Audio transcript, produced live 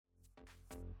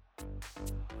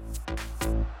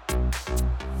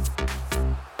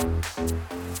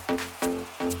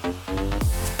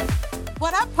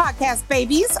podcast,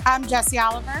 babies. I'm Jessie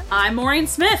Oliver. I'm Maureen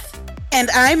Smith. And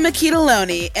I'm Makita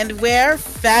Loney, and we're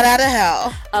Fat Outta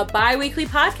Hell, a bi-weekly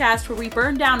podcast where we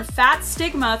burn down fat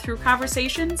stigma through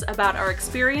conversations about our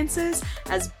experiences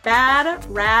as bad,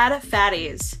 rad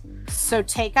fatties. So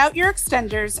take out your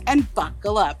extenders and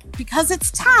buckle up, because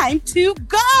it's time to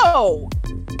go!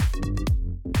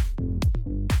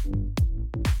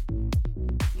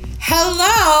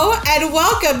 Hello, and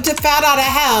welcome to Fat Outta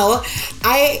Hell.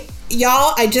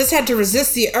 I just had to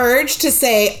resist the urge to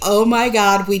say, oh my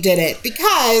God, we did it.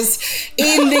 Because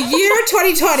in the year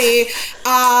 2020,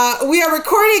 we are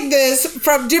recording this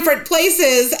from different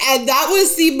places, and that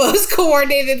was the most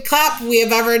coordinated clap we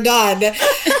have ever done. And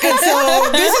so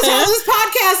this is how this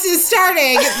podcast is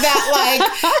starting, that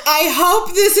I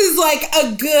hope this is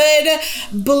a good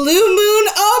blue moon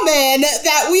omen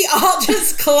that we all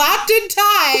just clapped in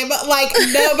time like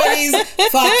nobody's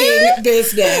fucking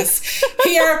business.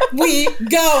 Here we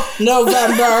go,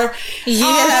 November.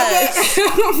 Yes. And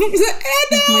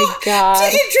now, oh my God. to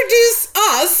introduce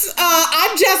us,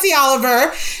 I'm Jessie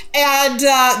Oliver, and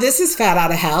this is Fat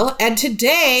Outta Hell. And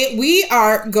today we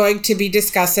are going to be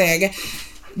discussing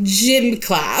gym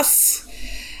class.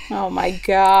 Oh my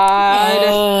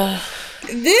God.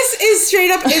 This is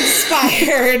straight up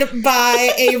inspired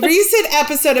by a recent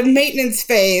episode of Maintenance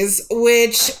Phase,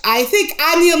 which I think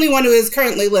I'm the only one who has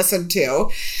currently listened to.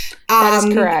 That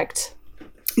is correct.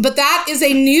 But that is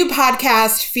a new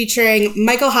podcast featuring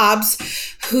Michael Hobbs,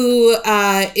 who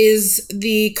is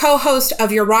the co-host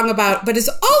of You're Wrong About, but is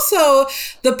also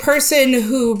the person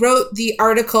who wrote the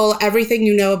article, Everything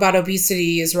You Know About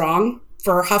Obesity is Wrong,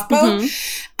 for HuffPo,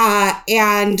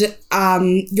 and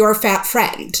Your Fat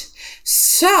Friend.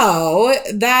 So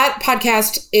that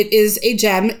podcast, it is a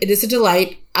gem. It is a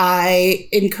delight. I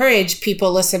encourage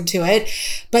people listen to it.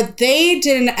 But they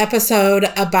did an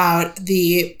episode about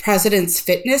the president's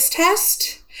fitness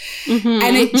test.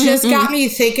 And it just got me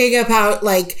thinking about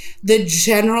the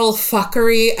general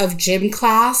fuckery of gym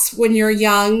class when you're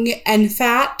young and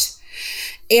fat.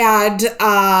 And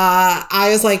I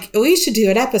was like, we should do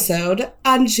an episode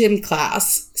on gym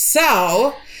class.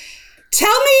 So tell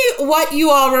me what you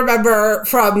all remember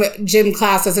from gym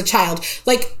class as a child.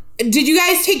 Did you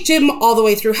guys take gym all the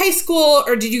way through high school,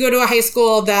 or did you go to a high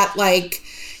school that,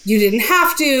 you didn't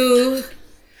have to?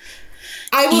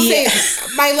 I will say,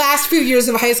 my last few years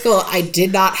of high school, I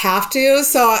did not have to,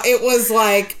 so it was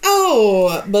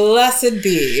oh, blessed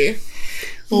be.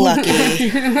 Lucky.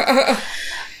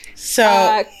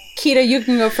 So... Kita, you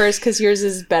can go first because yours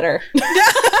is better.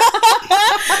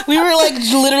 We were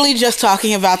literally just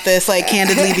talking about this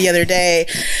candidly the other day.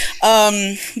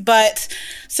 But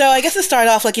so I guess to start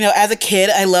off, as a kid,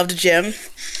 I loved gym.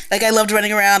 I loved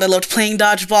running around. I loved playing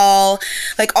dodgeball,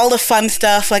 all the fun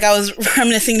stuff. I was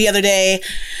reminiscing the other day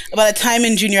about a time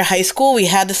in junior high school. We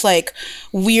had this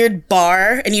weird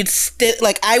bar, and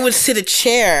I would sit a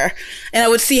chair, and I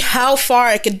would see how far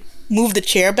I could move the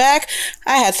chair back.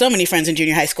 I had so many friends in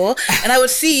junior high school, and I would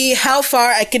see how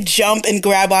far I could jump and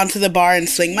grab onto the bar and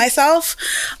swing myself.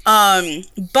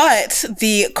 But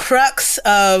the crux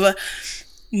of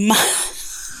my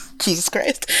Jesus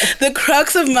Christ, the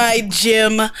crux of my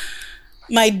gym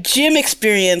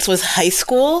experience was high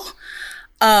school.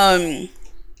 My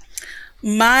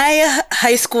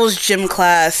high school's gym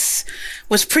class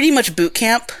was pretty much boot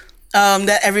camp.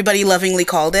 That everybody lovingly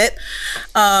called it.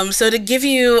 So to give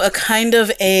you a kind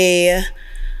of a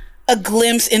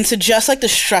glimpse into just the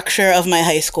structure of my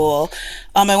high school,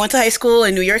 I went to high school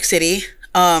in New York City.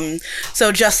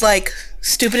 So just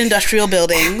stupid industrial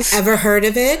buildings. Ever heard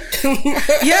of it?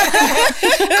 Yeah.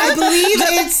 I believe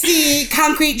it's the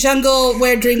concrete jungle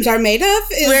where dreams are made of.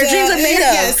 Where dreams are made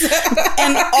of. Yes.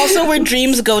 And also where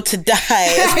dreams go to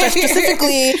die. But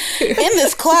specifically in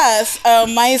this class,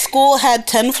 my school had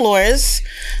 10 floors,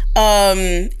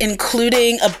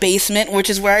 including a basement, which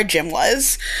is where our gym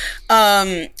was.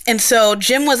 And so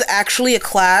gym was actually a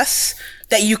class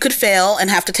that you could fail and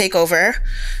have to take over.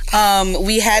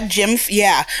 We had gym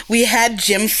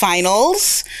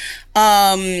finals.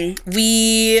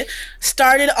 We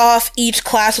started off each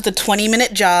class with a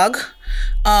 20-minute jog.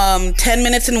 10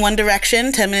 minutes in one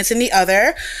direction, 10 minutes in the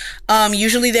other.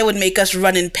 Usually they would make us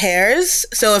run in pairs.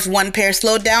 So if one pair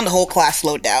slowed down, the whole class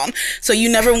slowed down. So you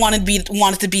never wanted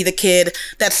to be the kid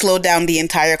that slowed down the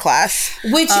entire class.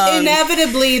 Which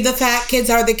inevitably the fat kids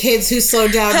are the kids who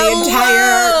slowed down the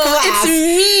entire class. It's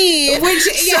me.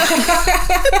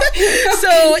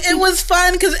 So it was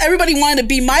fun because everybody wanted to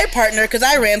be my partner because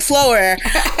I ran slower.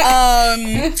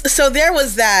 So there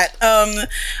was that.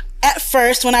 At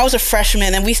first, when I was a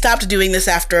freshman, and we stopped doing this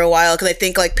after a while because I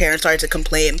think parents started to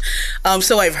complain.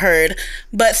 So I've heard.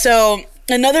 But so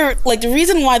another, like, the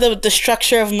reason why the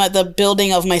structure of the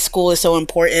building of my school is so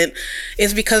important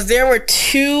is because there were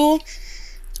 2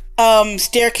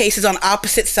 staircases on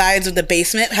opposite sides of the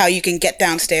basement, how you can get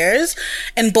downstairs,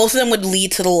 and both of them would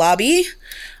lead to the lobby.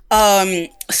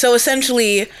 So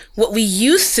essentially what we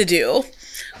used to do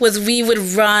was we would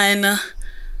run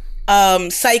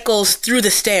cycles through the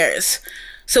stairs.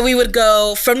 So we would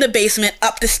go from the basement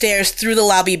up the stairs through the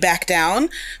lobby back down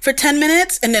for 10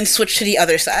 minutes and then switch to the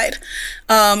other side.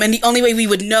 And the only way we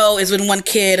would know is when one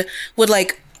kid would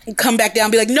like come back down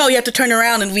and be like, no, you have to turn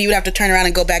around, and we would have to turn around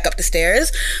and go back up the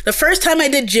stairs. The first time I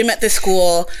did gym at this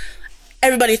school,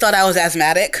 everybody thought I was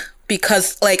asthmatic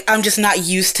because like I'm just not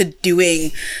used to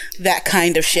doing that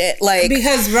kind of shit. Like,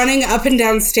 because running up and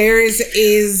down stairs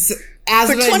is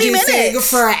asthma-inducing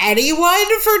for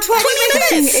anyone for 20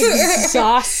 minutes.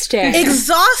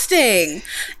 Exhausting.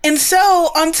 And so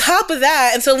on top of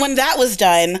that, and so when that was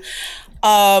done,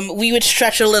 we would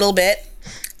stretch a little bit,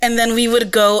 and then we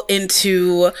would go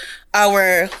into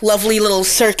our lovely little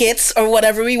circuits, or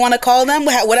whatever we want to call them,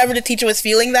 whatever the teacher was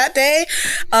feeling that day.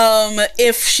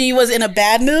 If she was in a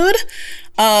bad mood,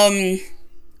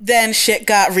 then shit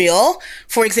got real.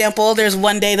 For example, there's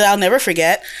one day that I'll never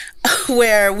forget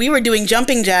where we were doing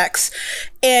jumping jacks,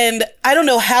 and I don't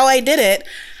know how I did it,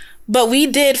 but we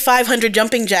did 500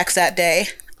 jumping jacks that day.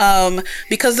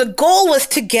 Because the goal was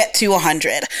to get to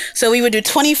 100. So we would do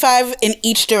 25 in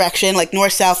each direction, like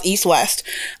north, south, east, west.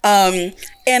 And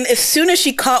as soon as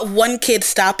she caught one kid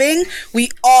stopping, we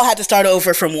all had to start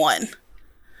over from 1.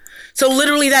 So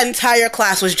literally that entire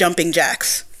class was jumping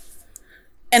jacks.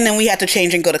 And then we had to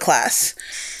change and go to class.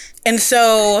 And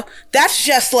so that's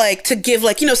just like to give,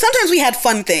 like, you know, sometimes we had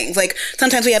fun things. Like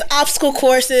sometimes we had obstacle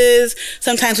courses.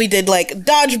 Sometimes we did like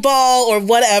dodgeball or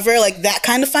whatever, like that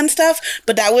kind of fun stuff.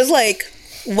 But that was like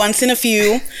once in a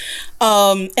few.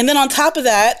 And then on top of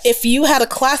that, if you had a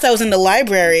class that was in the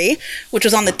library, which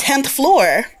was on the 10th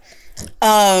floor,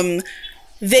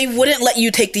 they wouldn't let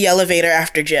you take the elevator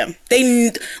after gym.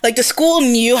 The school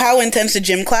knew how intense the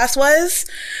gym class was.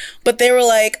 But they were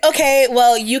like, okay,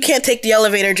 well, you can't take the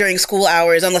elevator during school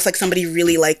hours unless like somebody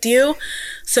really liked you.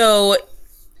 So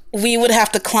we would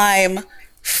have to climb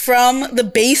from the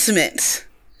basement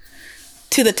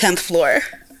to the 10th floor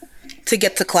to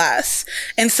get to class.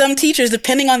 And some teachers,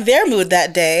 depending on their mood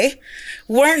that day,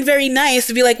 weren't very nice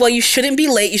to be like, well, you shouldn't be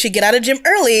late. You should get out of gym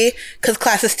early because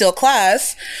class is still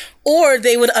class. Or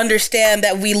they would understand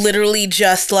that we literally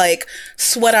just like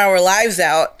sweat our lives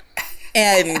out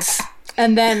and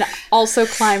then also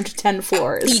climbed 10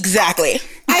 floors. Exactly.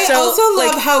 I also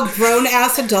love how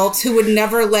grown-ass adults who would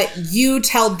never let you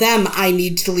tell them I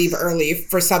need to leave early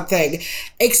for something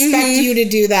expect you to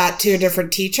do that to a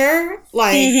different teacher.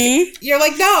 Like, you're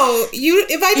like, no,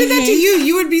 if I did that to you,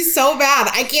 you would be so bad.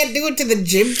 I can't do it to the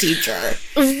gym teacher.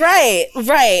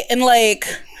 Right. And like,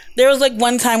 there was like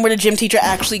one time where the gym teacher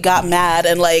actually got mad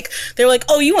and like, they were like,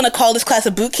 oh, you want to call this class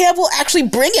a boot camp? We'll actually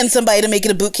bring in somebody to make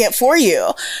it a boot camp for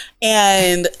you.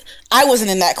 And I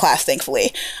wasn't in that class,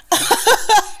 thankfully.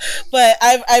 But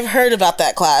I've heard about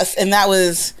that class, and it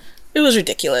was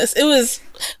ridiculous. It was,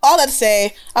 all that to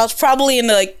say, I was probably in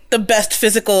the best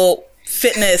physical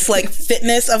fitness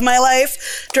of my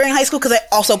life during high school, because I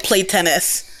also played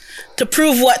tennis. To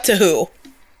prove what to who?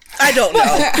 I don't know.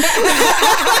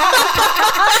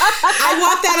 I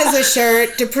want that as a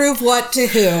shirt. To prove what to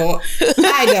who?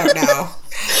 I don't know.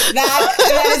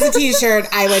 That is a t-shirt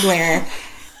I would wear.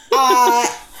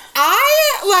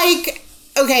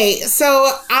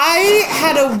 So I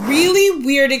had a really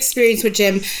weird experience with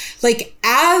gym. Like,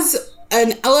 as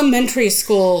an elementary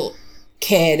school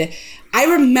kid, I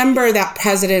remember that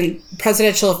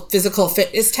presidential physical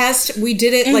fitness test. We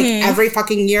did it like every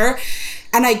fucking year.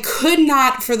 And I could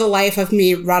not for the life of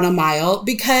me run a mile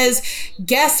because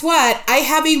guess what? I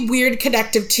have a weird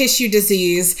connective tissue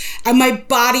disease and my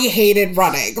body hated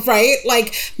running, right?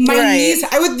 Like my knees,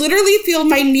 I would literally feel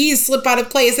my knees slip out of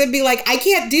place and be like, I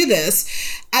can't do this.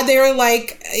 And they were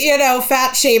like,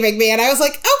 fat shaming me. And I was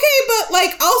like, okay, but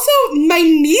like also my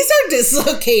knees are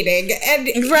dislocating and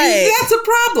that's a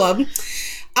problem.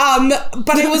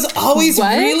 But I was always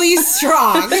really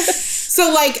strong.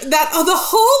 So like that, the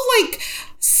whole like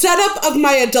setup of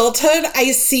my adulthood,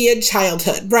 I see in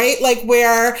childhood, right? Like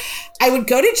where I would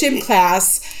go to gym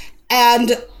class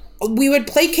and we would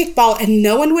play kickball and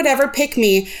no one would ever pick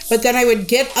me, but then I would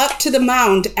get up to the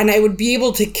mound and I would be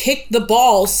able to kick the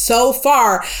ball so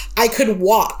far I could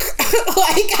walk.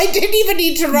 Like, I didn't even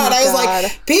need to run. I was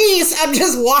like, peace, I'm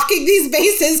just walking these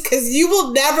bases because you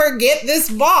will never get this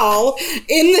ball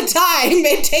in the time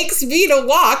it takes me to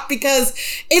walk, because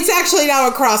it's actually now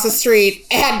across the street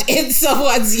and in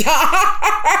someone's yard.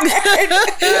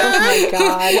 Oh my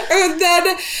God. And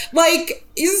then, like,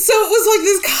 so it was like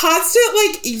this constant,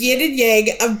 like, yin and yang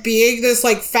of being this,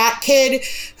 like, fat kid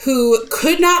who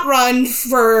could not run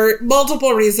for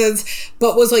multiple reasons,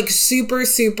 but was, like, super,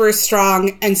 super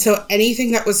strong. And so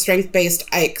anything that was strength-based,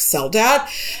 I excelled at.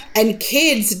 And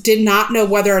kids did not know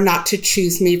whether or not to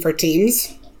choose me for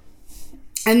teams.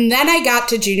 And then I got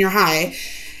to junior high.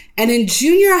 And in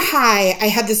junior high, I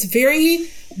had this very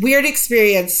weird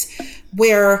experience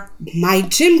where my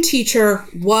gym teacher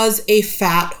was a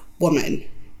fat woman,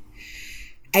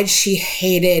 and she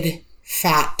hated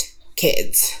fat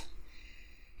kids.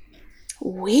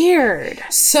 Weird.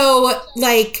 So,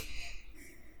 like,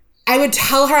 I would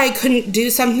tell her I couldn't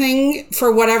do something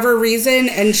for whatever reason,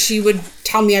 and she would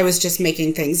tell me I was just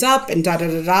making things up and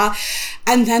da-da-da-da.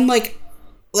 And then, like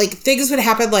things would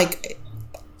happen. Like,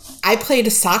 I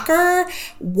played soccer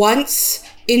once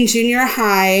in junior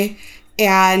high,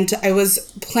 and I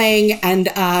was playing, and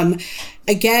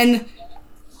again,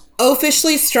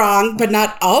 officially strong, but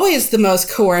not always the most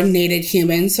coordinated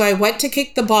human. So I went to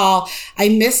kick the ball. I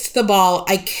missed the ball.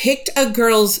 I kicked a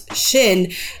girl's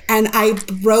shin, and I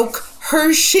broke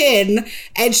her shin,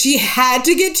 and she had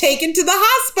to get taken to the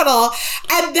hospital.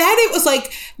 And then it was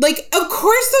like, of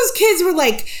course those kids were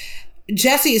like,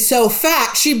 Jessie's so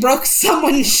fat, she broke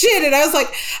someone's shin. And I was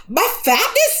like, my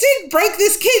fatness didn't break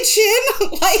this kid's shin.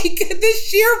 Like, the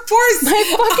sheer force. My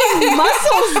fucking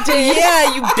muscles did.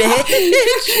 Yeah, you bitch.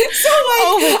 So, like,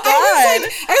 oh my God.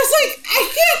 I was like, I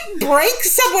can't break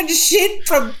someone's shin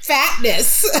from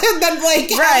fatness. And then,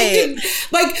 like, right.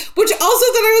 Which also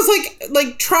then I was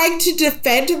like trying to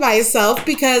defend myself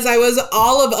because I was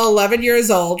all of 11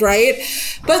 years old, right?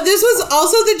 But this was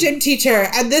also the gym teacher.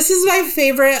 And this is my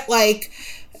favorite, like,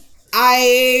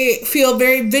 I feel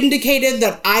very vindicated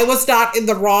that I was not in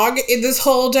the wrong in this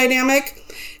whole dynamic.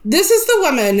 This is the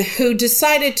woman who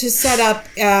decided to set up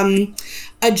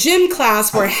a gym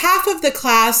class where half of the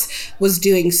class was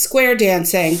doing square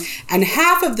dancing and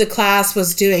half of the class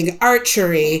was doing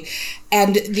archery,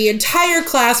 and the entire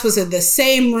class was in the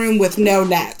same room with no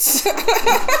nets.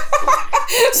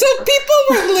 So people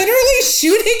were literally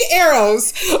shooting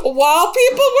arrows while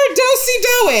people were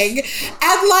do-si-doing.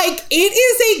 And, like, it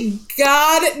is a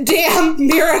goddamn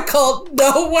miracle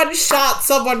no one shot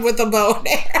someone with a bow and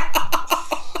arrow.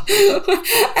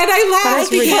 And I laugh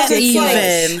because it's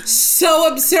like so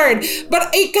absurd. But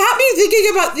it got me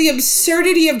thinking about the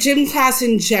absurdity of gym class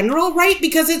in general, right?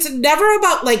 Because it's never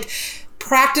about, like,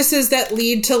 practices that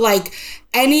lead to, like,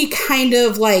 any kind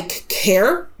of, like,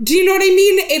 care. Do you know what I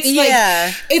mean?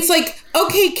 It's like,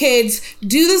 okay, kids,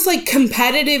 do this, like,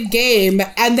 competitive game,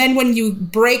 and then when you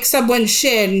break someone's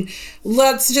shin,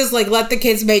 let's just, like, let the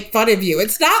kids make fun of you.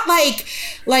 It's not like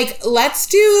let's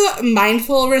do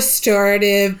mindful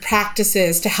restorative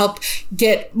practices to help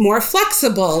get more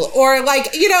flexible, or,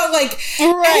 like, you know, like,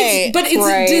 right. But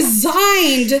it's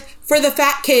designed for the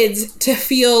fat kids to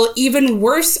feel even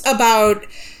worse about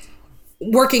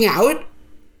working out.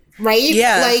 Right?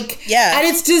 Yeah. And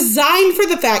it's designed for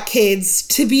the fat kids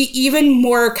to be even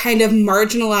more kind of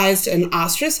marginalized and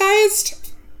ostracized.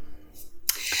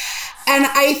 And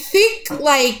I think,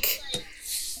 like,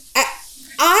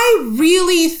 I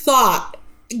really thought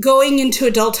going into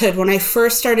adulthood when I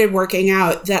first started working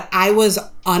out that I was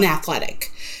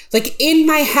unathletic. Like, in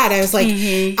my head, I was like,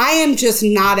 I am just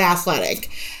not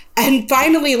athletic. And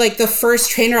finally, like, the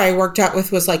first trainer I worked out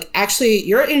with was like, actually,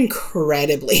 you're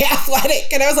incredibly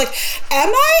athletic. And I was like, am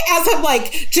I? As I'm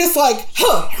like, just like,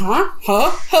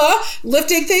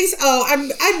 lifting things. Oh,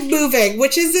 I'm moving,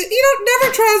 which is, you know,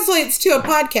 never translates to a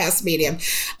podcast medium.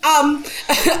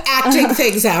 Acting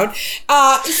things out.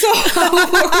 So,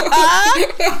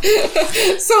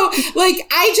 like,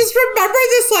 I just remember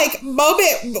this, like,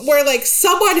 moment where, like,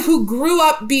 someone who grew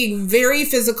up being very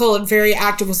physical and very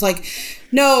active was like,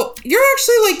 no, you're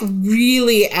actually, like,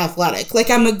 really athletic. Like,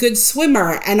 I'm a good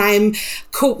swimmer, and I'm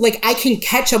cool. Like, I can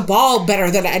catch a ball better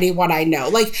than anyone I know.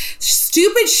 Like,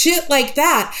 stupid shit like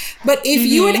that. But if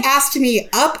you had asked me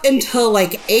up until,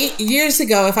 like, 8 years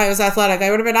ago if I was athletic,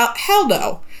 I would have been out. Hell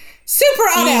no. Super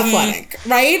unathletic,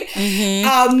 right?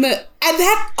 And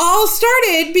that all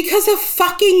started because of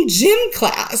fucking gym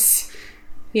class.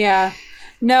 Yeah.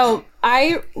 No,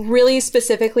 I really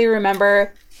specifically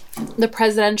remember the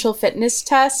presidential fitness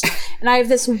test, and I have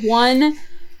this one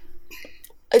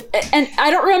and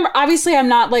I don't remember, obviously I'm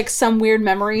not like some weird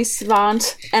memory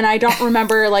savant, and I don't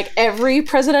remember like every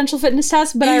presidential fitness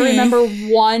test, but I remember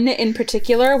one in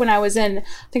particular when I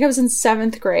think I was in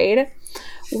 7th grade,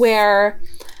 where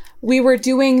we were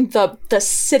doing the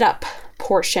sit-up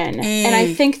portion. And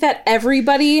I think that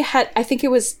I think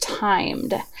it was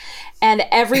timed, and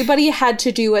everybody had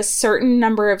to do a certain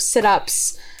number of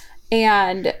sit-ups,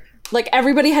 and like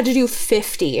everybody had to do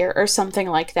 50 or something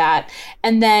like that.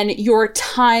 And then your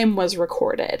time was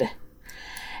recorded.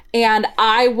 And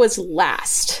I was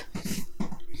last.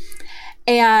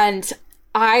 And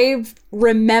I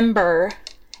remember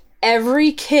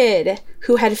every kid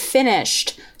who had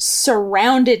finished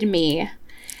surrounded me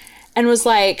and was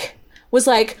like,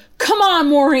 come on,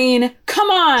 Maureen,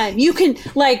 come on. You can,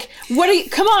 like,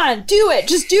 come on, do it.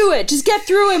 Just get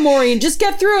through it, Maureen. Just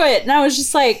get through it. And I was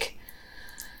just like,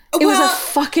 it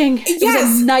was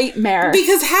a nightmare.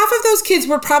 Because half of those kids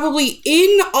were probably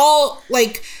in all,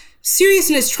 like,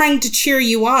 seriousness trying to cheer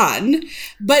you on.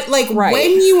 But, like,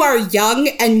 when you are young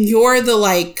and you're the,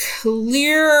 like,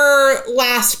 clear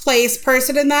last place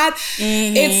person in that,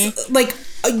 it's, like,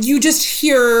 you just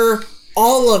hear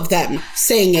all of them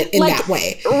saying it in like, that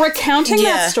way. Recounting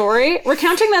that story,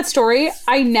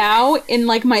 I now, in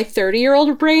like my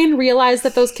 30-year-old brain, realize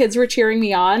that those kids were cheering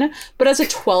me on. But as a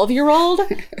 12-year-old,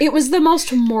 it was the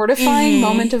most mortifying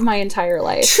moment of my entire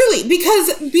life. Truly,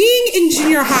 because being in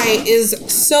junior high is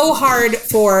so hard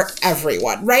for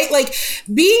everyone, right? Like,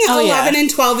 being 11 and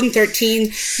 12 and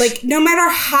 13, like, no matter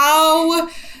how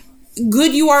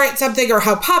good you are at something or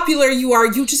how popular you are,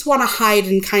 you just want to hide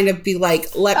and kind of be like,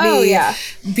 let me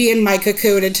be in my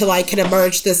cocoon until I can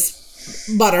emerge this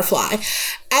butterfly.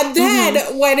 And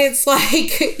then when it's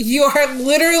like you are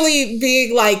literally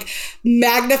being like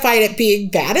magnified at being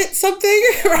bad at something,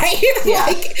 right? Yeah.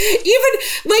 Like, even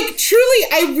like truly,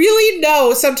 I really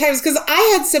know sometimes, because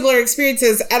I had similar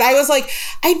experiences, and I was like,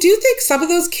 I do think some of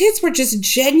those kids were just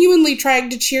genuinely trying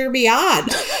to cheer me on.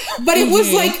 But it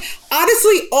was like,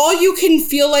 honestly, all you can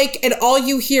feel like and all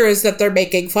you hear is that they're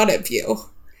making fun of you.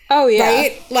 Oh, yeah.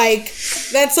 Right? Like,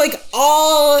 that's like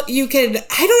all you can.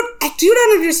 I do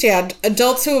not understand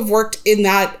adults who have worked in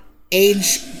that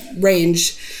age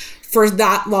range for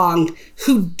that long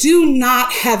who do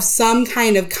not have some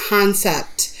kind of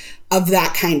concept of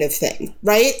that kind of thing,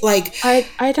 right? Like,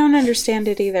 I don't understand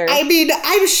it either. I mean,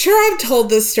 I'm sure I've told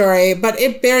this story, but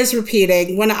it bears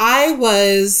repeating. When I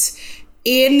was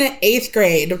in 8th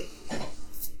grade,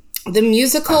 the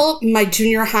musical my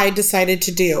junior high decided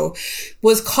to do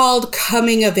was called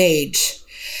Coming of Age.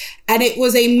 And it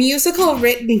was a musical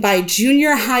written by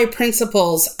junior high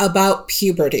principals about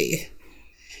puberty.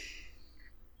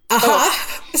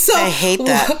 So I hate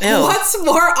that. Ew. What's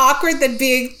more awkward than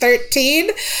being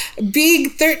 13? Being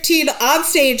 13 on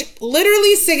stage,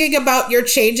 literally singing about your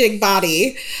changing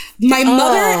body. My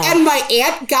mother and my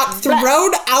aunt got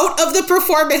thrown out of the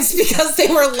performance because they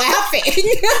were laughing. And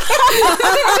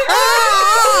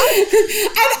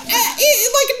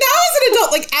like now as an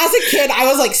adult, like as a kid, I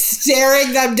was like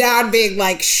staring them down, being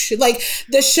like, like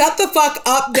the shut the fuck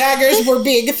up daggers were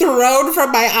being thrown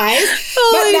from my eyes.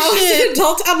 But now as an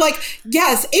adult, I'm like,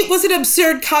 yes, it was an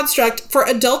absurd construct for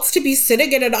adults to be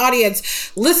sitting in an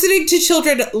audience listening to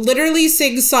children literally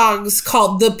sing songs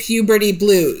called the puberty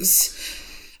blues.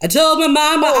 I told my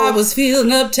mama I was feeling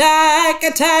uptight,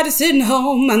 got tired of sitting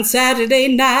home on Saturday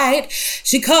night.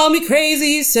 She called me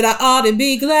crazy, said I ought to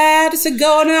be glad. Said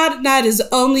going out at night is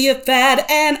only a fad,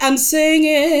 and I'm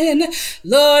singing,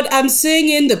 Lord, I'm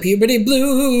singing the puberty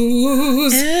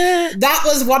blues. That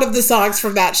was one of the songs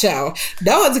from that show.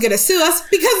 No one's gonna sue us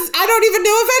because I don't even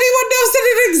know if anyone knows that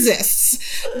it exists.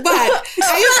 But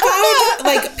I have found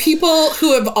like people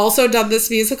who have also done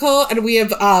this musical, and we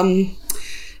have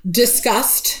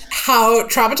discussed how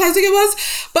traumatizing it was,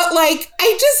 but like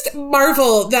I just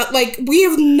marvel that like we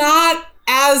have not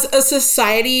as a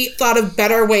society thought of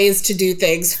better ways to do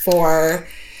things for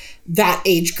that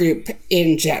age group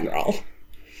in general,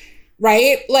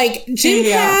 right? Like gym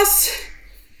class,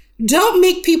 don't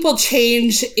make people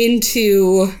change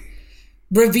into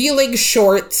revealing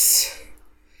shorts.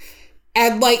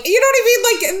 And like, you know what I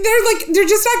mean? They're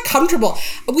just not comfortable.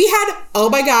 We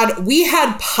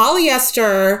had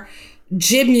polyester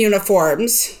gym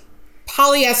uniforms,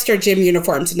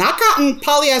 not cotton,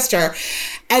 polyester.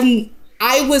 And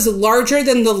I was larger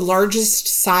than the largest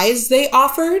size they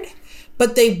offered,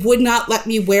 but they would not let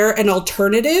me wear an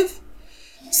alternative.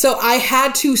 So I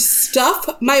had to stuff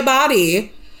my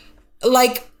body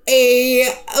like a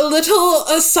little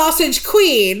sausage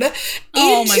queen into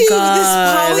this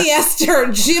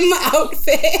polyester gym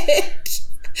outfit.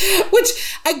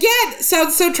 Which, again,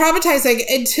 sounds so traumatizing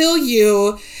until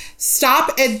you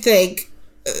stop and think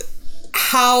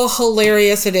how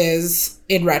hilarious it is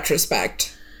in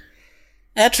retrospect.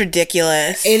 That's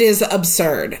ridiculous. It is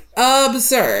absurd.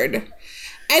 Absurd.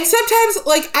 And sometimes,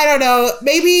 like, I don't know,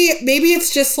 maybe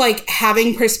it's just like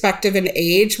having perspective and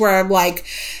age where I'm like,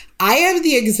 I am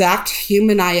the exact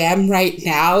human I am right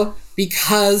now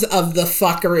because of the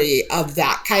fuckery of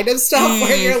that kind of stuff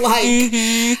where you're like,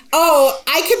 oh,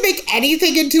 I can make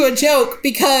anything into a joke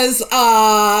because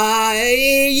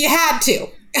you had to.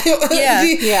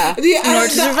 Yeah. In order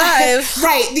to survive.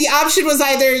 Right. The option was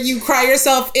either you cry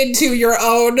yourself into your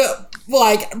own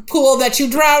like pool that you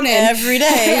drown in every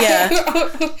day, yeah.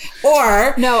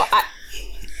 Or no,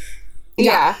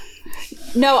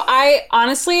 I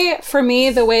honestly, for me,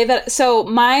 the way that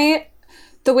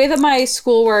my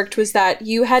school worked was that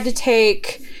you had to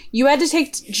take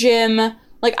gym,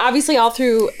 like obviously all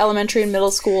through elementary and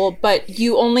middle school, but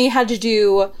you only had to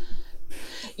do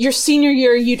your senior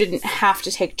year. You didn't have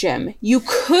to take gym. You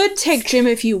could take gym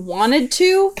if you wanted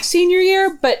to senior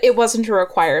year, but it wasn't a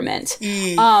requirement.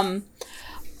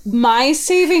 My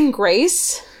saving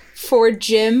grace for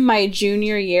gym my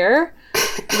junior year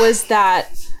was that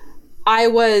I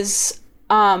was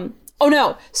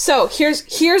so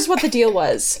here's what the deal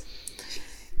was.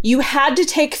 You had to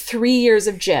take 3 years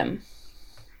of gym.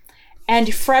 And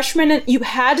you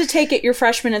had to take it your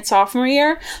freshman and sophomore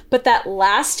year, but that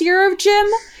last year of gym,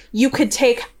 you could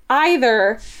take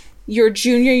either your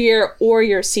junior year or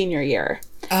your senior year.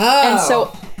 Oh. And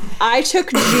so I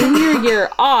took junior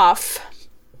year off.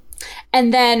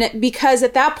 And then because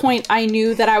at that point I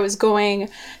knew that I was going,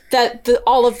 that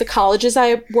all of the colleges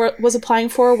I was applying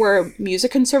for were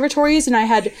music conservatories, and I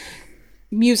had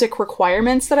music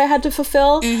requirements that I had to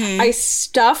fulfill. I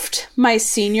stuffed my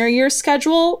senior year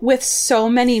schedule with so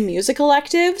many music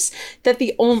electives that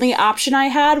the only option I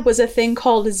had was a thing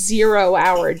called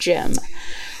 0-hour gym,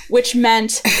 which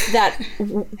meant that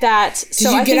Did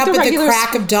you get up at the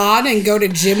crack of dawn and go to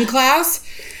gym class?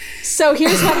 So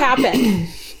here's what happened.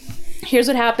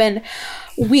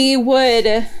 We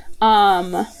would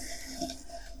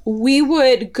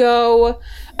go,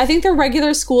 I think the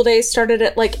regular school day started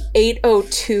at like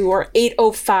 8:02 or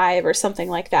 8:05 or something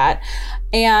like that.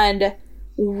 And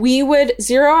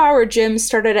 0-hour gym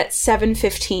started at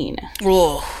 7:15.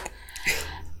 Whoa.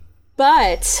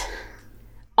 But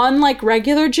unlike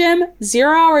regular gym,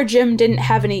 0-hour gym didn't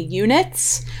have any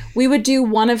units. We would do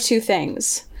one of two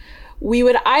things. We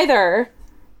would either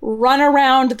run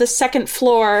around the second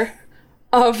floor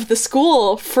of the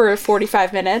school for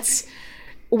 45 minutes,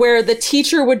 where the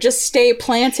teacher would just stay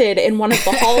planted in one of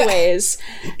the hallways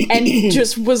and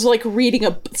just was like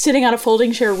sitting on a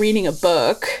folding chair reading a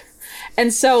book.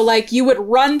 And so like you would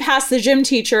run past the gym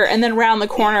teacher and then round the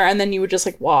corner and then you would just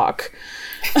like walk.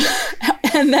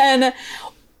 And then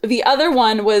the other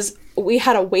one was we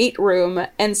had a weight room.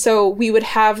 And so we would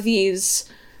have these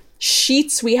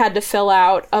sheets we had to fill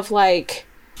out of like,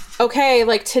 okay,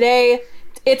 like today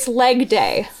it's leg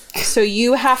day. So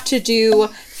you have to do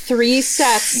 3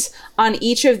 sets on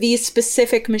each of these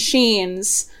specific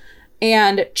machines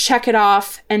and check it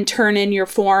off and turn in your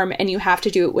form, and you have to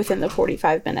do it within the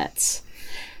 45 minutes.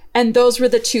 And those were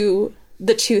the two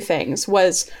things,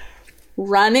 was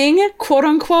running, quote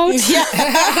unquote,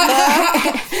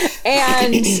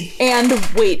 and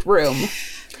weight room.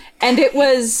 And it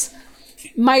was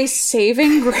my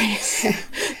saving grace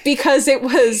because it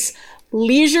was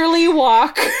leisurely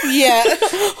walk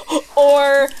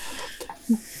or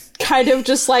kind of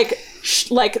just like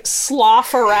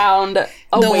slough around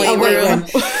a weight room.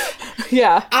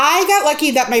 Yeah. I got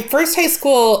lucky that my first high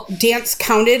school dance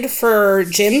counted for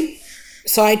gym.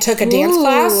 So I took a dance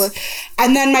class.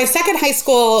 And then my second high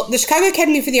school, the Chicago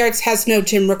Academy for the Arts has no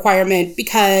gym requirement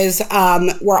because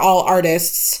we're all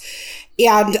artists.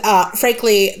 And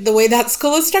frankly, the way that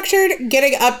school is structured,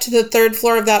 getting up to the 3rd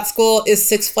floor of that school is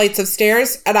 6 flights of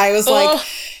stairs. And I was like,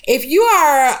 if you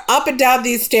are up and down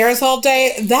these stairs all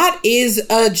day, that is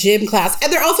a gym class.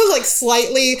 And they're also like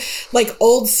slightly like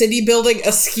old city building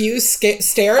askew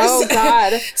stairs. Oh,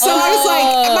 God. So I was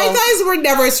like, my thighs were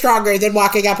never stronger than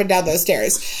walking up and down those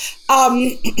stairs.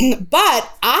 But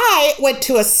I went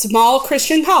to a small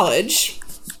Christian college,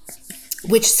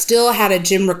 which still had a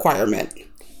gym requirement.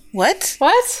 What?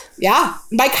 What? Yeah.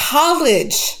 My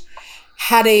college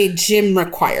had a gym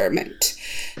requirement.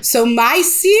 So my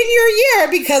senior year,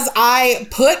 because I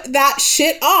put that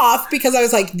shit off because I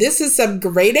was like, this is some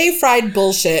grade A fried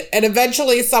bullshit. And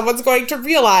eventually someone's going to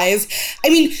realize. I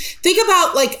mean, think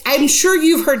about, like, I'm sure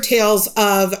you've heard tales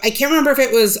of, I can't remember if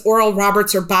it was Oral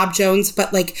Roberts or Bob Jones,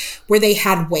 but like where they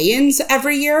had weigh-ins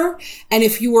every year. And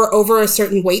if you were over a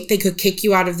certain weight, they could kick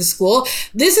you out of the school.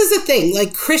 This is a thing.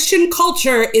 Like, Christian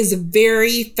culture is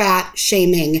very fat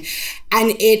shaming.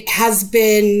 And it has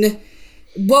been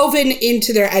woven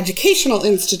into their educational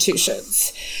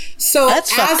institutions. So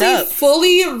That's as fucked a up.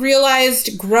 fully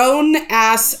realized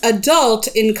grown-ass adult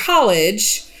in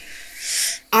college,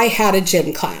 I had a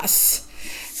gym class.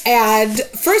 And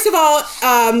first of all,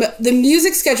 the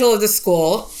music schedule of the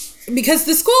school, because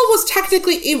the school was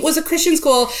technically, it was a Christian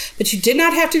school, but you did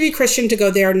not have to be Christian to go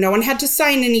there. No one had to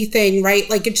sign anything, right?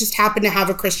 Like, it just happened to have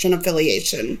a Christian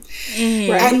affiliation.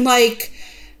 Right. And like,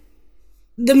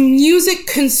 the music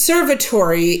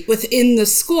conservatory within the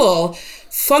school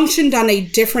functioned on a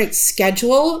different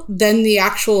schedule than the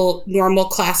actual normal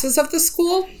classes of the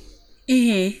school.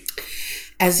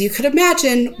 As you could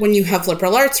imagine, when you have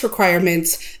liberal arts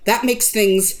requirements, that makes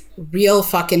things real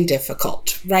fucking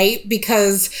difficult, right?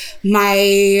 Because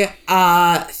my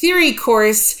theory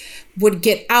course would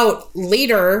get out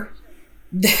later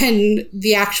than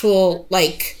the actual,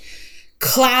 like,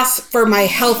 class for my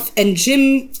health and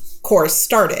gym course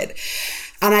started.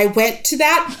 And I went to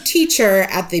that teacher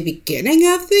at the beginning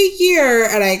of the year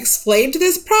and I explained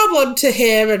this problem to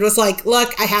him and was like,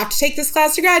 look, I have to take this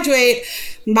class to graduate.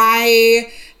 My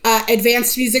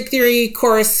advanced music theory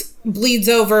course bleeds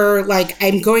over. Like,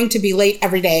 I'm going to be late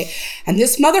every day. And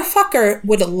this motherfucker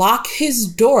would lock his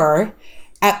door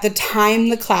at the time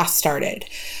the class started.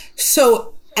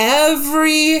 So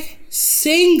every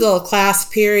single class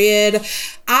period,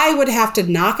 I would have to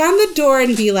knock on the door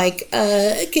and be like,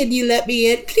 can you let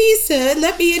me in? Please, sir,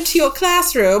 let me into your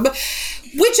classroom.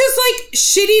 Which is, like,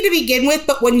 shitty to begin with,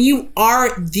 but when you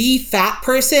are the fat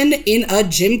person in a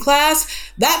gym class,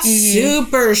 that's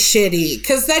super shitty.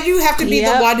 Because then you have to be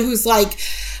the one who's, like,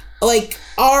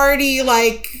 already,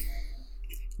 like,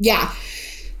 yeah.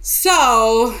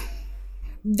 So,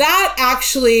 that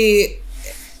actually...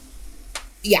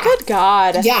 Yeah. Good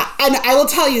God. Yeah. And I will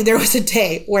tell you, there was a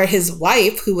day where his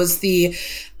wife, who was the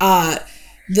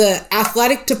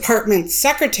athletic department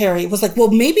secretary, was like, well,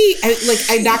 maybe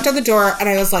I knocked on the door and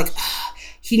I was like,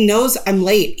 he knows I'm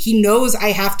late. He knows I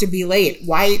have to be late.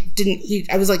 Why didn't he?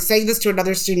 I was like saying this to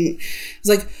another student. I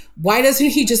was like, why doesn't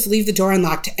he just leave the door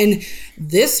unlocked? And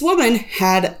this woman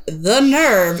had the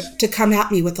nerve to come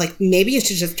at me with like, maybe you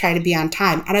should just try to be on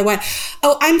time. And I went,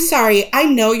 oh, I'm sorry. I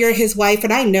know you're his wife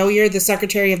and I know you're the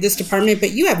secretary of this department,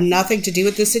 but you have nothing to do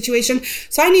with this situation.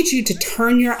 So I need you to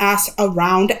turn your ass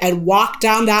around and walk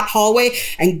down that hallway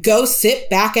and go sit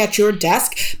back at your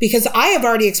desk, because I have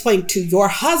already explained to your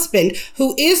husband,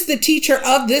 who is the teacher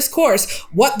of this course,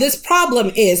 what this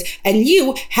problem is. And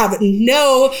you have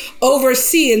no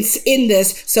overseeance in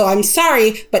this, so I'm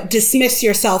sorry, but dismiss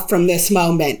yourself from this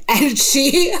moment. And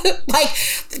she, like,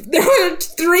 there were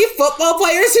 3 football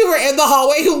players who were in the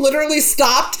hallway who literally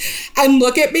stopped and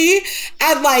look at me,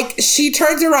 and like, she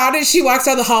turns around and she walks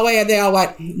down the hallway and they all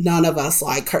went, none of us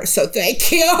like her, so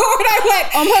thank you. And I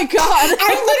went, Oh my God. I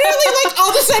literally, like, all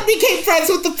of a sudden became friends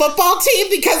with the football team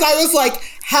because I was like,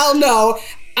 hell no,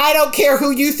 I don't care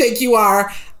who you think you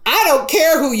are. I don't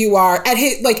care who you are. And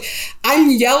he, like,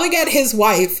 I'm yelling at his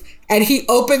wife and he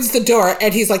opens the door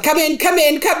and he's like, come in, come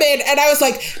in, come in. And I was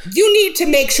like, you need to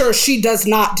make sure she does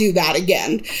not do that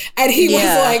again. And he was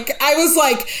like, I was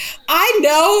like, I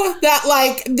know that,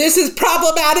 like, this is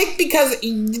problematic because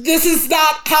this is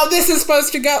not how this is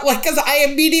supposed to go. Like, because I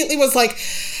immediately was like,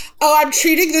 oh, I'm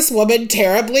treating this woman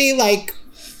terribly. Like,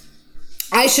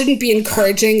 I shouldn't be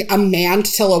encouraging a man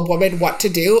to tell a woman what to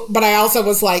do. But I also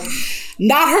was like,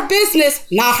 not her business,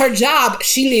 not her job.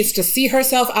 She needs to see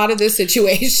herself out of this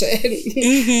situation.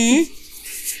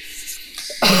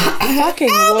 Fucking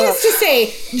All woof. this to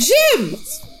say, Jim,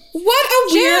 what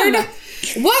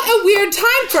a weird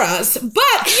time for us.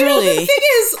 But, you know, the Truly. thing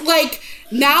is, like,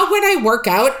 now when I work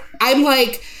out, I'm,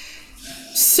 like,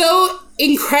 so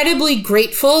incredibly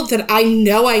grateful that I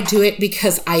know I do it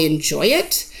because I enjoy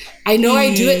it. I know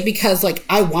I do it because, like,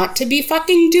 I want to be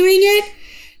fucking doing it.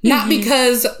 Not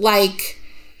because, like,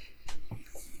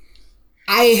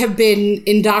 I have been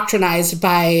indoctrinized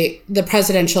by the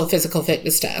presidential physical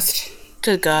fitness test.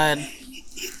 Good God.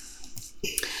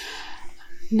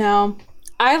 No.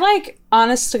 I, like,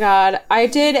 honest to God, I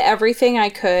did everything I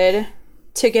could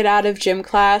to get out of gym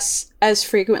class as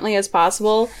frequently as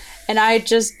possible. And I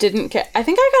just didn't care. I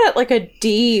think I got like a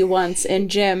D once in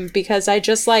gym because I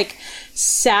just like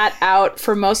sat out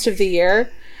for most of the year.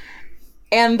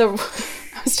 And I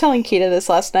was telling Keita this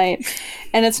last night,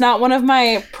 and it's not one of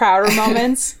my prouder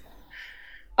moments.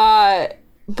 But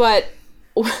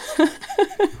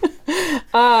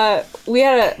we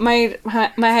had my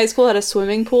high school had a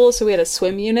swimming pool, so we had a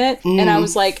swim unit, and I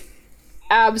was like,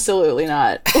 absolutely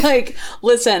not. Like,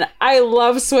 listen, I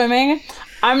love swimming.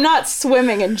 I'm not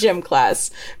swimming in gym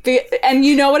class. And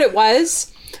you know what it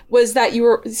was that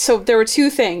there were two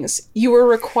things. You were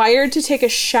required to take a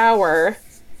shower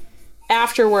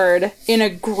afterward in a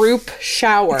group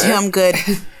shower. Yeah, I'm good.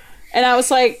 And I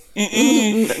was like,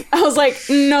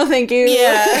 no, thank you.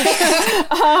 Yeah.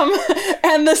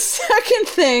 And the second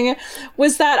thing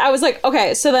was that I was like,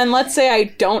 okay, so then let's say I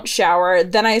don't shower,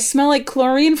 then I smell like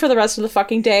chlorine for the rest of the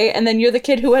fucking day, and then you're the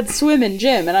kid who had swim in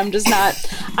gym, and I'm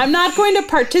not going to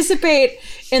participate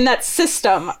in that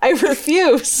system. I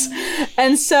refuse.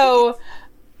 And so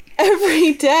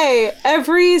every day,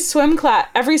 every swim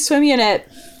unit,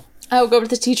 I would go up to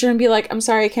the teacher and be like, I'm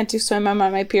sorry, I can't do swim, I'm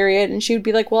on my period. And she would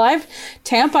be like, well, I have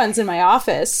tampons in my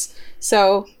office,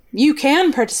 so you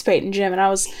can participate in gym.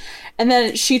 And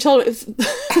then she told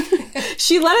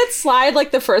she let it slide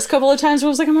like the first couple of times where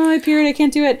I was like, I'm on my period, I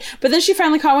can't do it. But then she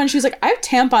finally caught one, she was like, I have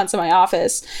tampons in my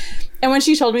office. And when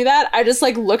she told me that, I just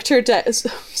like looked her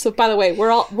so by the way, we're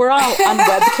all on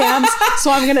webcams, so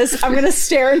I'm gonna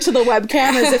stare into the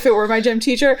webcam as if it were my gym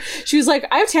teacher. She was like,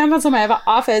 I have tampons in my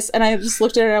office, and I just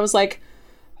looked at her and I was like,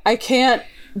 I can't,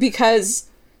 because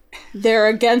they're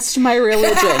against my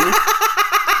religion.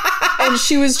 And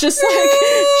she was just like,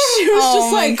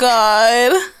 oh my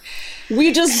God.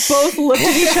 We just both looked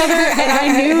at each other, and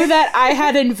I knew that I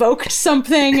had invoked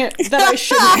something that I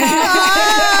shouldn't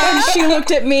have. And she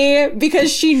looked at me because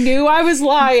she knew I was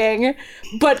lying,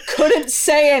 but couldn't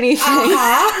say anything.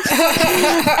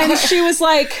 And she was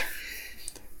like,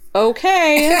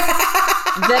 okay,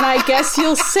 then I guess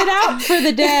you'll sit out for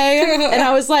the day. And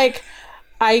I was like,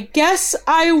 I guess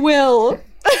I will.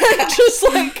 Just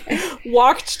like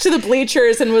walked to the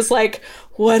bleachers and was like,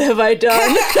 what have I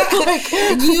done?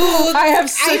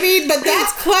 But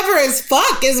that's clever as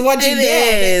fuck is what you did.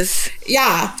 It is.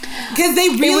 Yeah. Because they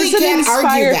really can't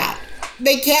argue that.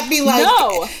 They can't be like,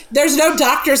 no. There's no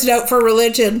doctor's note for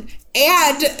religion.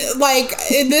 And like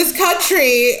in this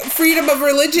country, freedom of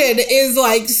religion is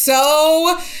like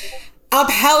so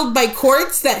upheld by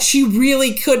courts that she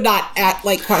really could not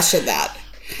question that.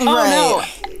 Oh, no.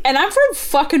 And I'm from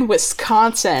fucking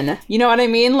Wisconsin. You know what I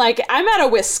mean? Like, I'm at a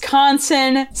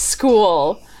Wisconsin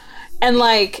school. And,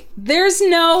 like, there's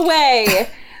no way,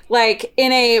 like,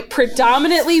 in a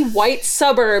predominantly white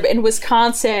suburb in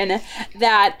Wisconsin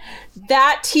that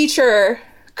teacher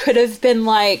could have been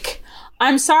like,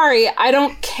 I'm sorry, I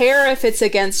don't care if it's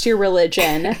against your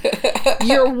religion.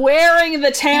 You're wearing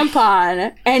the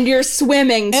tampon and you're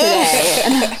swimming today.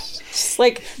 And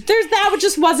like, that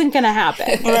just wasn't gonna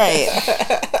happen. Right.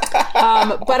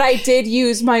 But I did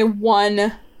use my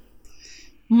one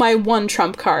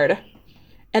trump card.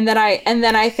 And then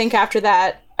I think after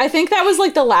that, I think that was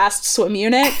like the last swim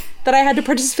unit that I had to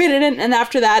participate in. And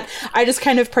after that, I just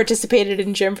kind of participated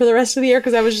in gym for the rest of the year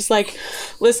because I was just like,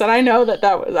 listen, I know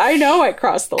I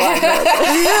crossed the line.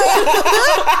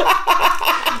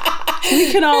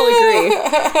 We can all agree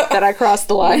that I crossed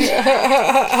the line.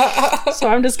 So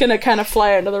I'm just going to kind of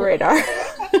fly under the radar.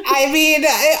 I mean,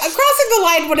 crossing the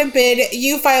line would have been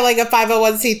you filing a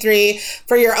 501c3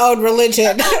 for your own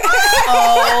religion.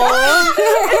 Oh.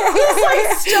 It's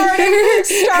like starting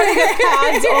a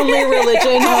pads only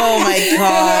religion. Oh my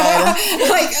God.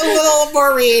 Like a little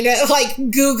Maureen, like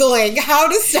Googling how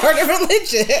to start a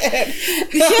religion.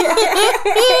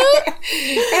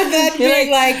 And then being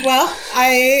like, well,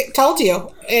 I told you,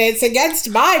 it's against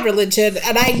my religion,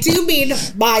 and I do mean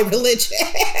my religion.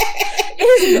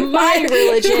 It is my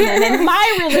religion, and in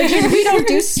my religion, we don't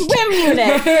do swim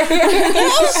unit.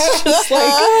 Just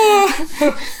like...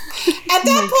 At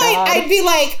that point, God. I'd be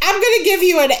like, I'm going to give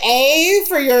you an A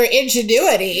for your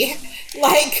ingenuity.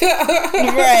 Like...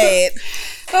 Right.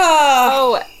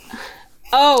 Oh,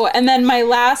 and then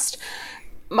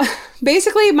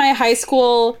basically my high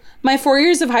school... My 4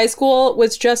 years of high school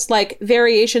was just like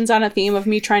variations on a theme of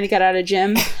me trying to get out of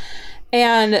gym.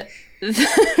 And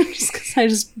just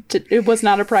because it was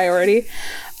not a priority.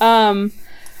 But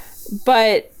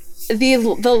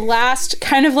the last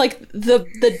kind of like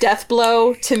the death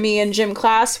blow to me in gym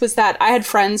class was that I had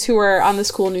friends who were on the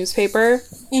school newspaper.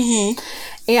 Mm-hmm.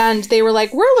 And they were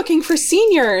like, we're looking for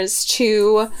seniors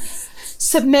to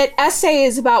submit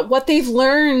essays about what they've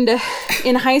learned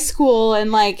in high school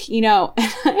and like, you know.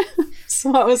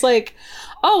 So I was like,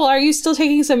 oh, well, are you still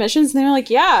taking submissions? And they were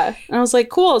like, yeah. And I was like,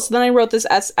 cool. So then I wrote this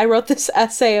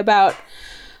essay about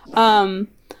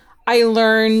I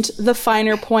learned the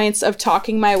finer points of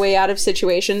talking my way out of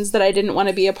situations that I didn't want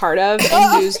to be a part of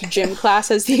and used gym class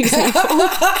as the example.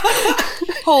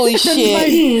 Holy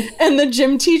shit. And the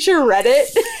gym teacher read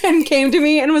it and came to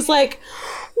me and was like,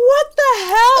 what the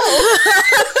hell?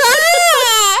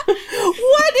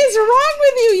 What is wrong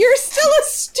with you? You're still a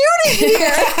student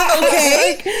here.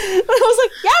 Okay. I was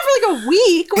like, yeah, for like a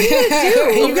week. What are you going to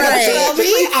do? You're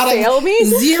gonna fail me?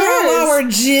 0 hour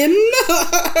gym?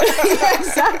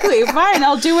 Exactly. Fine.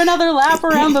 I'll do another lap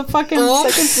around the fucking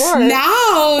second floor.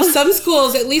 Now, some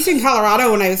schools, at least in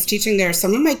Colorado when I was teaching there,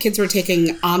 some of my kids were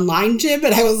taking online gym,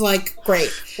 and I was like,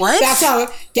 great. What? That's how,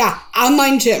 yeah,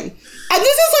 online gym. And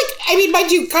this is like, I mean,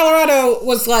 mind you, Colorado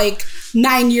was like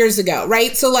 9 years ago,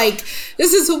 right? So like,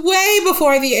 this is way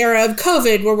before the era of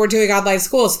COVID where we're doing online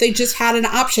schools. They just had an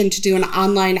option to do an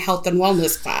online health and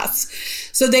wellness class.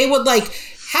 So they would like,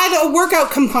 had a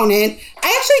workout component.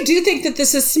 I actually do think that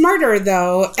this is smarter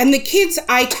though. And the kids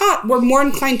I taught were more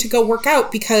inclined to go work out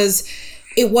because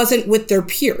it wasn't with their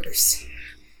peers.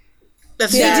 They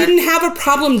didn't have a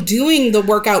problem doing the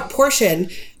workout portion.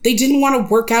 They didn't want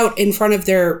to work out in front of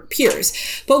their peers.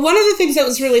 But one of the things that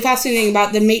was really fascinating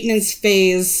about the maintenance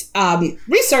phase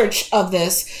research of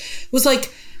this was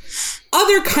like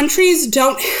other countries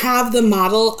don't have the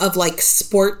model of like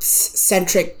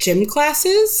sports-centric gym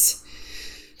classes.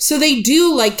 So they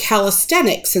do like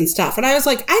calisthenics and stuff. And I was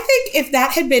like, I think if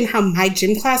that had been how my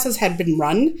gym classes had been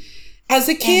run as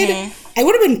a kid, I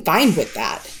would have been fine with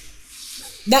that.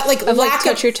 That like of, lack like,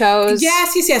 touch your toes.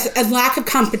 Yes. A lack of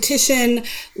competition,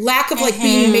 lack of like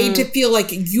being made to feel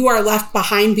like you are left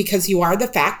behind because you are the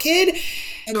fat kid.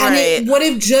 Right. And it would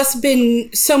have just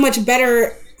been so much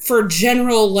better for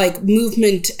general like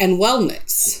movement and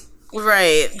wellness.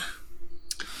 Right.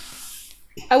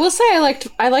 I will say I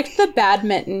liked the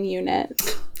badminton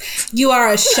unit. You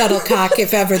are a shuttlecock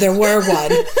if ever there were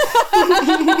one.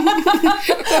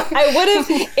 I would have,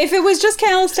 if it was just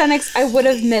calisthenics, I would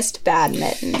have missed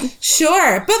badminton.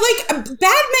 Sure. But like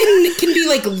badminton can be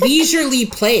like leisurely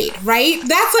played, right?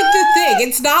 That's like the thing.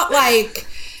 It's not like,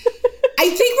 I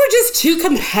think we're just too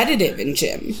competitive in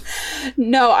gym.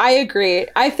 No, I agree.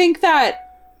 I think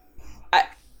that,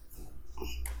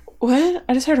 what?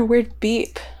 I just heard a weird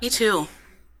beep. Me too.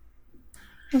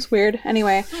 It was weird.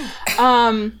 Anyway,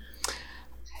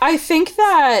 I think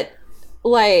that,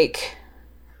 like,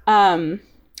 I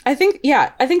think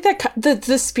that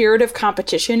the spirit of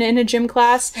competition in a gym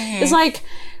class is like,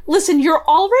 listen, you're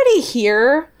already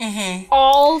here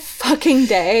all fucking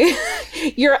day.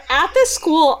 You're at this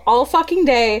school all fucking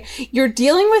day. You're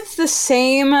dealing with the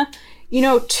same,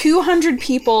 200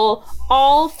 people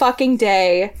all fucking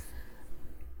day.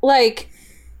 Like,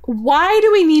 why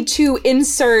do we need to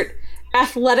insert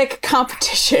athletic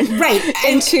competition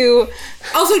into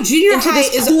also junior high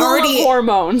is already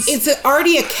hormones? It's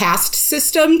already a caste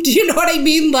system. Do you know what I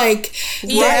mean? Like,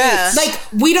 yeah, like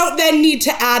we don't then need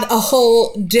to add a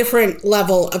whole different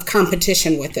level of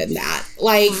competition within that.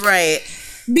 Like, right.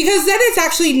 Because then it's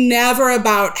actually never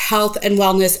about health and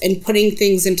wellness and putting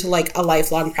things into like a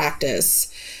lifelong practice.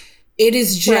 It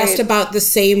is just about the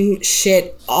same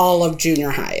shit all of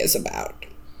junior high is about.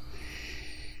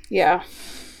 Yeah.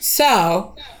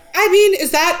 So, I mean,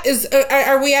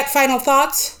 are we at final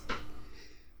thoughts?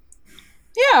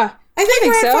 Yeah. I think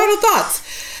we're at final thoughts.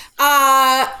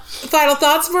 Final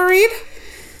thoughts, Maureen?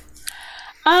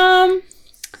 My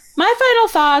final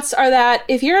thoughts are that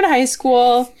if you're in high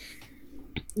school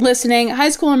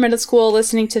or middle school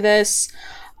listening to this,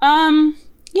 I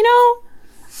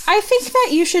think that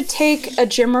you should take a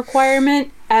gym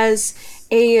requirement as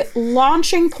a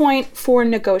launching point for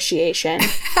negotiation.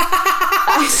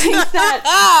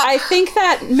 I think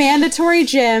that mandatory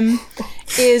gym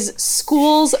is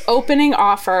school's opening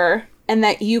offer and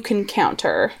that you can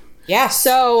counter. Yeah.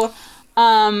 So,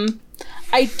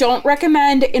 I don't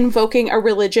recommend invoking a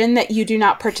religion that you do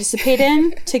not participate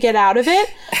in to get out of it,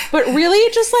 but really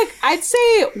just like, I'd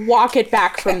say walk it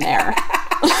back from there.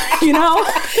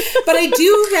 But I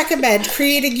do recommend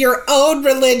creating your own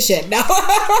religion. No.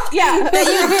 Yeah. That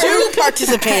you do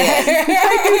participate in.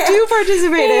 You do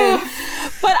participate in.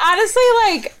 But honestly,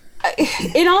 like,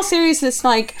 in all seriousness,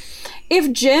 like,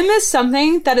 if gym is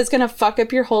something that is going to fuck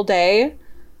up your whole day,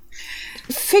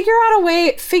 figure out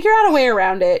a way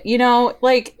around it.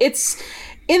 Like, it's,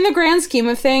 in the grand scheme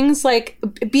of things, like,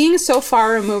 being so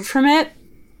far removed from it,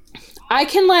 I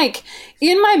can, like,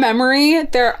 in my memory,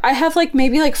 I have, like,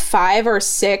 maybe, like, 5 or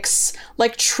 6,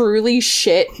 like, truly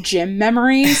shit gym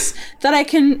memories that I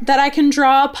can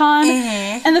draw upon.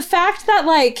 And the fact that,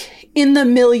 like, in the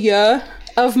milieu,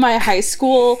 of my high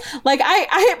school. Like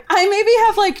I maybe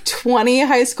have like 20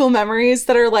 high school memories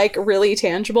that are like really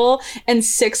tangible, and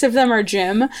 6 of them are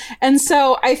gym. And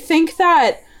so I think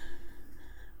that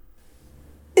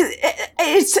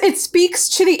it speaks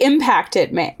to the impact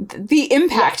it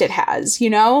has, you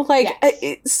know? Like,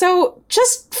 so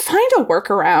just find a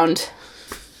workaround.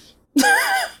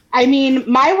 I mean,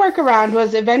 my workaround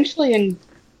was eventually in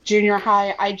junior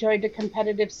high, I joined a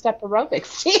competitive step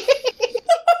aerobics team.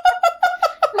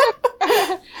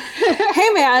 Hey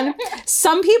man,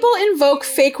 some people invoke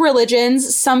fake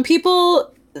religions, some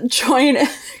people join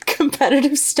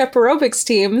competitive step aerobics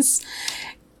teams.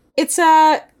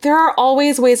 There are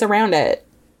always ways around it.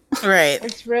 Right.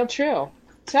 It's real true.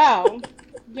 So,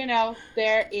 you know,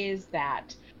 there is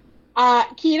that.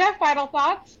 Keena, final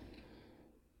thoughts?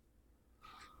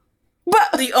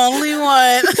 But the only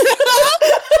one.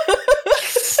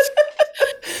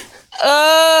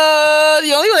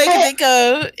 The only one I can think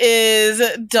of is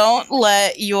don't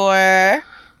let your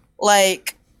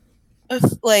like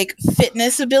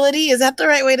fitness ability, is that the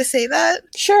right way to say that?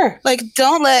 Sure. Like,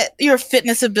 don't let your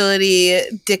fitness ability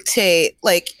dictate,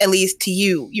 like, at least to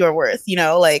you, your worth, you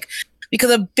know? Like, because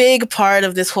a big part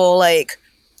of this whole, like,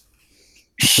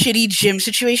 shitty gym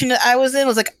situation that I was in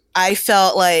was, like, I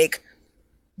felt like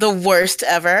the worst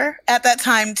ever at that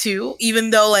time, too.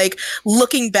 Even though, like,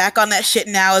 looking back on that shit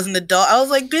now as an adult, I was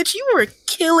like, bitch, you were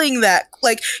killing that.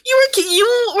 Like,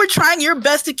 you were trying your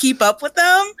best to keep up with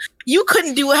them. You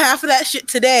couldn't do half of that shit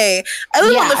today. I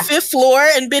live on the 5th floor,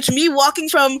 and bitch, me walking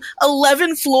from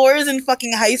 11 floors in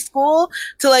fucking high school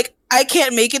to, like, I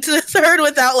can't make it to the 3rd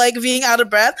without, like, being out of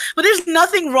breath. But there's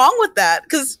nothing wrong with that,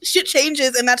 because shit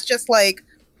changes, and that's just, like,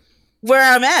 where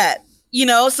I'm at, you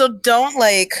know? So don't,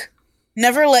 like,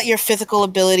 never let your physical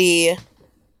ability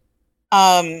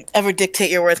ever dictate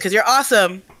your worth, because you're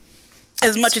awesome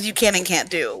as much as you can and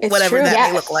can't do, whatever true. that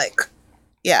may look like.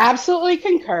 Yeah. Absolutely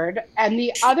concurred. And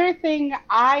the other thing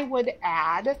I would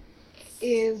add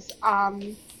is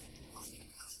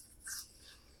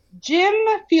gym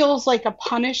feels like a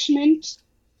punishment,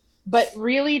 but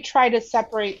really try to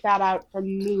separate that out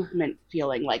from movement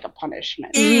feeling like a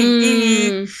punishment.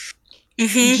 Mm.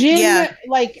 Mm-hmm. Gym,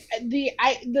 like the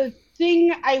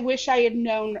thing I wish I had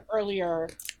known earlier,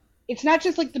 it's not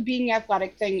just like the being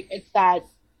athletic thing, it's that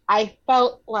I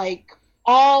felt like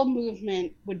all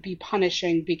movement would be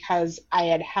punishing because I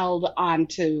had held on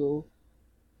to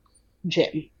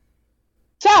gym.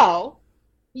 So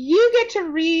you get to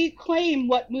reclaim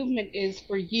what movement is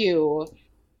for you.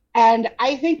 And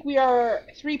I think we are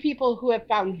 3 people who have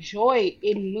found joy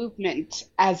in movement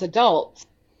as adults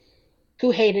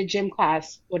who hated gym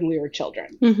class when we were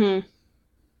children. Mm-hmm.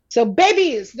 So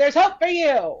babies, there's hope for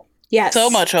you. Yes.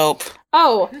 So much hope.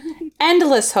 Oh,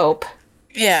 endless hope.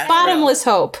 Yeah. Bottomless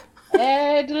hope.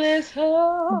 Endless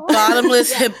hope.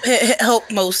 Bottomless hope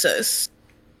Moses.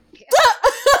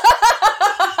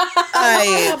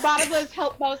 Bottomless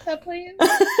help Mosa, please.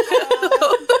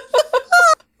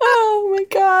 Oh my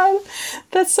god.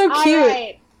 That's so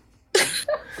cute.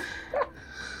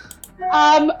 All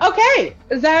right. Okay.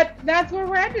 That's where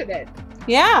we're ending it.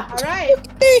 Yeah. All right.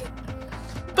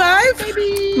 Bye,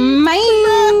 baby.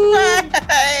 Bye.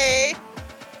 Bye.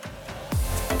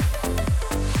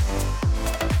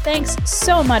 Thanks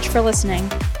so much for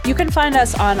listening. You can find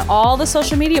us on all the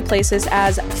social media places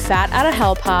as Fat Outta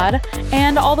Hell Pod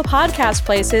and all the podcast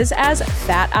places as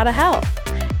Fat Outta Hell.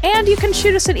 And you can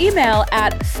shoot us an email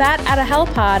at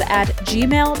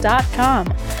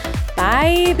fatoutahellpod@gmail.com.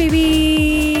 Bye,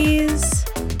 babies.